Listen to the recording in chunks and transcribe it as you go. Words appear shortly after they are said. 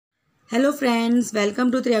Hello friends,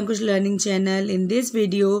 welcome to Treyankush learning channel. In this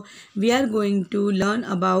video, we are going to learn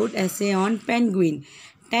about essay on penguin.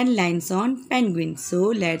 10 lines on penguin. So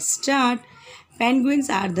let's start. Penguins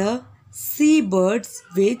are the sea birds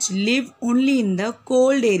which live only in the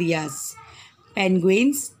cold areas.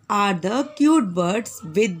 Penguins are the cute birds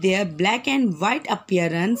with their black and white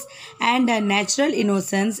appearance and a natural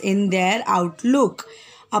innocence in their outlook.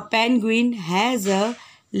 A penguin has a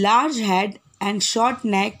large head and short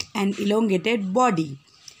neck and elongated body.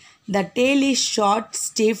 The tail is short,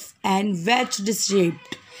 stiff and wedged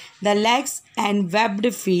shaped. The legs and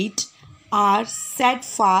webbed feet are set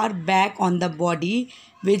far back on the body,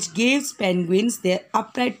 which gives penguins their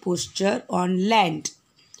upright posture on land.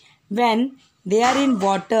 When they are in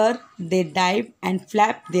water, they dive and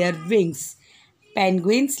flap their wings.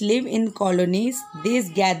 Penguins live in colonies. These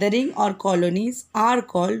gatherings or colonies are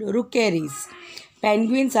called rookeries.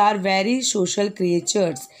 Penguins are very social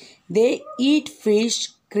creatures. They eat fish,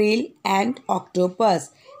 krill and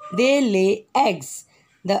octopus. They lay eggs.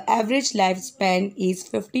 The average lifespan is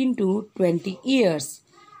 15 to 20 years.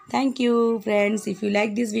 Thank you friends. If you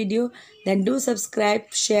like this video, then do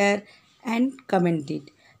subscribe, share and comment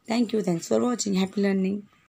it. Thank you. Thanks for watching. Happy learning.